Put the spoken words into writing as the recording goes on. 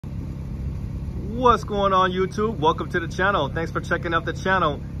What's going on, YouTube? Welcome to the channel. Thanks for checking out the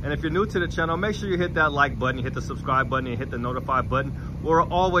channel. And if you're new to the channel, make sure you hit that like button, you hit the subscribe button, and hit the notify button. We're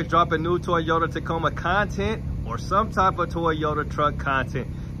always dropping new Toyota Tacoma content or some type of Toyota truck content.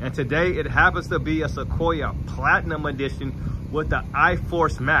 And today it happens to be a Sequoia Platinum Edition with the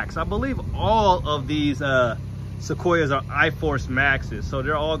iForce Max. I believe all of these Sequoias are iForce Maxes. So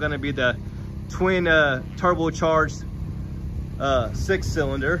they're all gonna be the twin turbocharged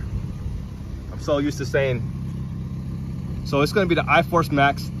 6-cylinder. I'm so used to saying. So it's going to be the iForce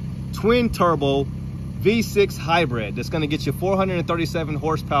Max twin turbo V6 hybrid. That's going to get you 437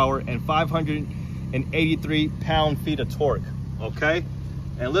 horsepower and 583 pound-feet of torque. Okay,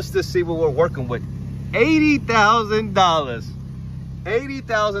 and let's just see what we're working with. $80,000.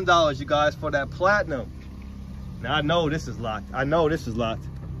 $80,000, you guys, for that Platinum. Now I know this is locked. I know this is locked.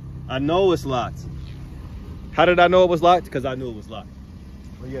 I know it's locked. How did I know it was locked? Because I knew it was locked.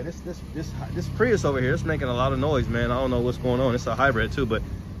 But yeah, this Prius over here, it's making a lot of noise, man. I don't know what's going on. It's a hybrid too, but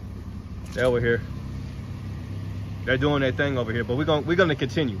they're over here. They're doing their thing over here, but we're gonna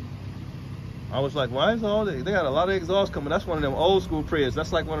continue. I was like, why is all they got a lot of exhaust coming? That's one of them old school Prius.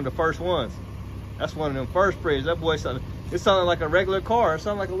 That's like one of the first ones. That's one of them first Prius. That boy sounded like a regular car. It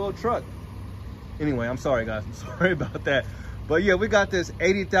sounded like a little truck. Anyway, I'm sorry guys. I'm sorry about that. But yeah, we got this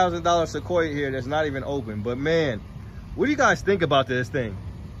 $80,000 Sequoia here that's not even open. But man, what do you guys think about this thing?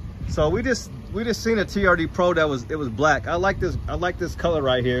 So we just seen a TRD Pro that was black. I like this color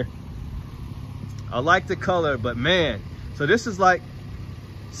right here. I like the color, but man, so this is like,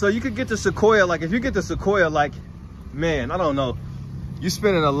 so you could get the Sequoia, like if you get the Sequoia, like, man, I don't know, you're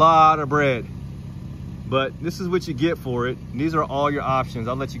spending a lot of bread, but this is what you get for it. These are all your options.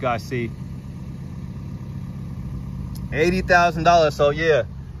 I'll let you guys see. $80,000. So yeah,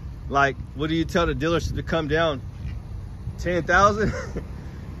 like, what do you tell the dealership to come down? 10,000?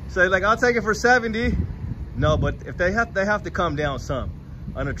 Say like, I'll take it for 70. No, but if they have to come down some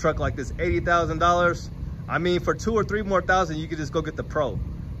on a truck like this. $80,000. I mean, for 2 or 3 more thousand, you could just go get the Pro.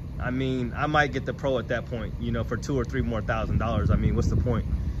 I mean, I might get the Pro at that point, you know, for 2 or 3 more $1,000. I mean, what's the point?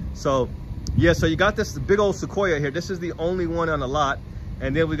 So yeah, so you got this big old Sequoia here. This is the only one on the lot.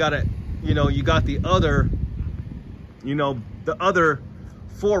 And then we got a, you know, you got the other, you know, the other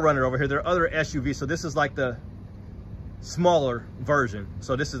 4Runner over here, their other SUV. So this is like the smaller version.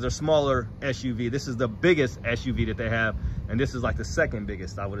 So this is their smaller SUV. This is the biggest SUV that they have, and this is like the second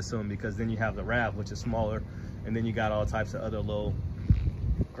biggest, I would assume, because then you have the RAV, which is smaller, and then you got all types of other little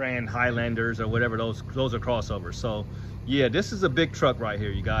Grand Highlanders or whatever, those are crossovers. So yeah, this is a big truck right here,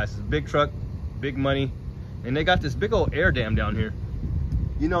 you guys. It's a big truck, big money, and they got this big old air dam down here.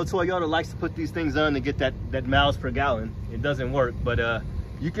 You know, Toyota likes to put these things on to get that miles per gallon. It doesn't work, but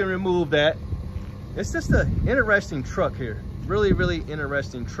you can remove that. It's just an interesting truck here. Really, really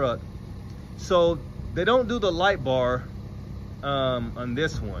interesting truck. So they don't do the light bar on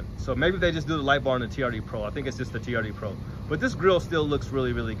this one. So maybe they just do the light bar on the TRD Pro. I think it's just the TRD Pro. But this grill still looks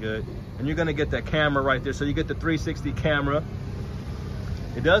really, really good. And you're gonna get that camera right there. So you get the 360 camera.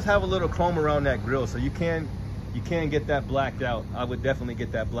 It does have a little chrome around that grill, so you can get that blacked out. I would definitely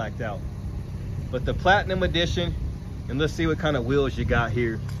get that blacked out. But the Platinum Edition, and let's see what kind of wheels you got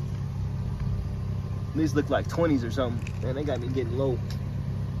here. These look like 20s or something. Man, they got me getting low.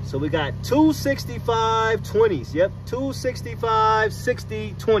 So we got 265 20s. Yep, 265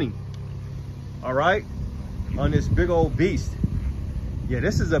 60 20. All right, on this big old beast. Yeah,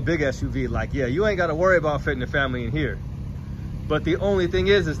 this is a big SUV. Like, yeah, you ain't got to worry about fitting the family in here. But the only thing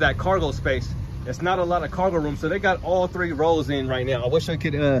is that cargo space. It's not a lot of cargo room. So they got all 3 rows in right now. I wish I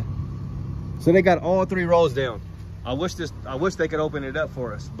could. So they got all 3 rows down. I wish they could open it up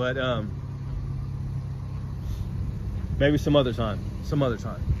for us, but maybe some other time.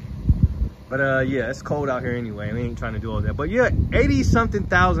 But yeah, it's cold out here anyway. We ain't trying to do all that. But yeah, $80-something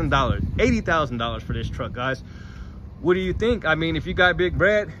thousand, $80,000 for this truck, guys. What do you think? I mean, if you got big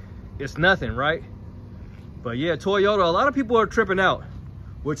bread, it's nothing, right? But yeah, Toyota, a lot of people are tripping out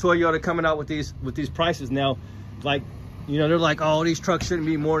with Toyota coming out with these prices now. Like, you know, they're like, oh, these trucks shouldn't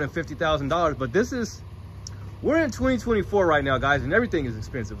be more than $50,000. But we're in 2024 right now, guys, and everything is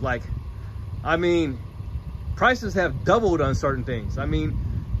expensive. Like, I mean, prices have doubled on certain things. I mean,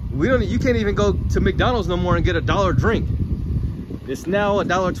 you can't even go to McDonald's no more and get a $1 drink. It's now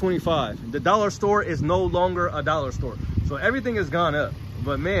 $1.25. The dollar store is no longer a dollar store. So everything has gone up.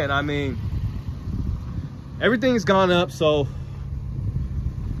 But man, I mean, everything's gone up. So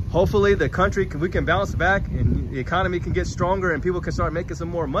hopefully we can bounce back and the economy can get stronger and people can start making some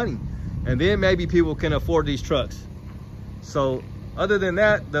more money. And then maybe people can afford these trucks. So other than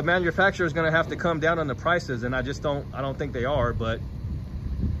that, the manufacturer is going to have to come down on the prices, and I don't think they are. But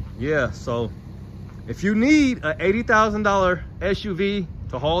yeah, so If you need an $80,000 SUV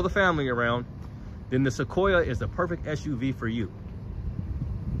to haul the family around, then the Sequoia is the perfect SUV for you.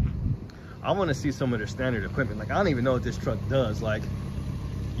 I want to see some of their standard equipment. Like, I don't even know what this truck does. Like,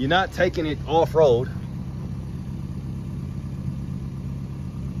 you're not taking it off-road.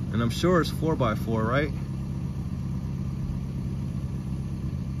 And I'm sure it's 4x4, right?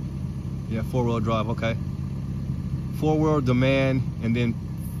 Yeah, 4-wheel drive, okay. 4-wheel demand, and then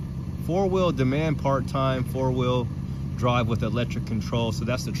 4-wheel demand part-time, 4-wheel drive with electric control. So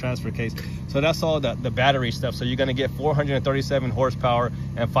that's the transfer case. So that's all the battery stuff. So you're gonna get 437 horsepower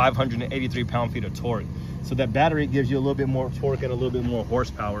and 583 pound-feet of torque. So that battery gives you a little bit more torque and a little bit more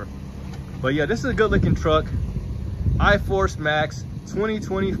horsepower. But yeah, this is a good looking truck. iForce Max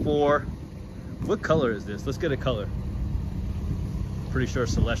 2024. What color is this? Let's get a color. Pretty sure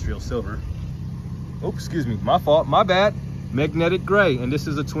celestial silver. Oh, excuse me, my fault, my bad. Magnetic gray, and this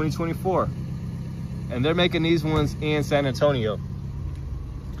is a 2024. And they're making these ones in San Antonio.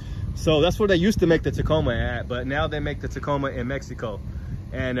 So that's where they used to make the Tacoma at, but now they make the Tacoma in Mexico.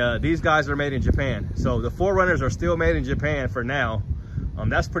 And these guys are made in Japan. So the 4Runners are still made in Japan for now.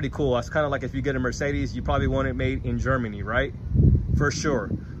 That's pretty cool. That's kind of like if you get a Mercedes, you probably want it made in Germany, right? For sure.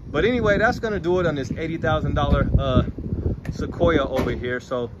 But anyway, that's gonna do it on this $80,000 Sequoia over here.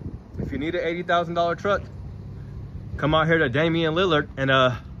 So if you need an $80,000 truck, come out here to Damian Lillard, and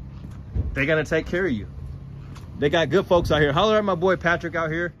they're gonna take care of you. They got good folks out here. Holler at my boy Patrick out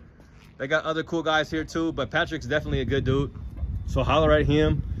here. They got other cool guys here too, but Patrick's definitely a good dude. So holler at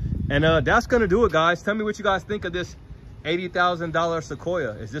him. And that's gonna do it, guys. Tell me what you guys think of this $80,000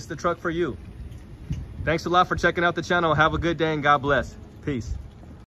 Sequoia. Is this the truck for you? Thanks a lot for checking out the channel. Have a good day and God bless. Peace.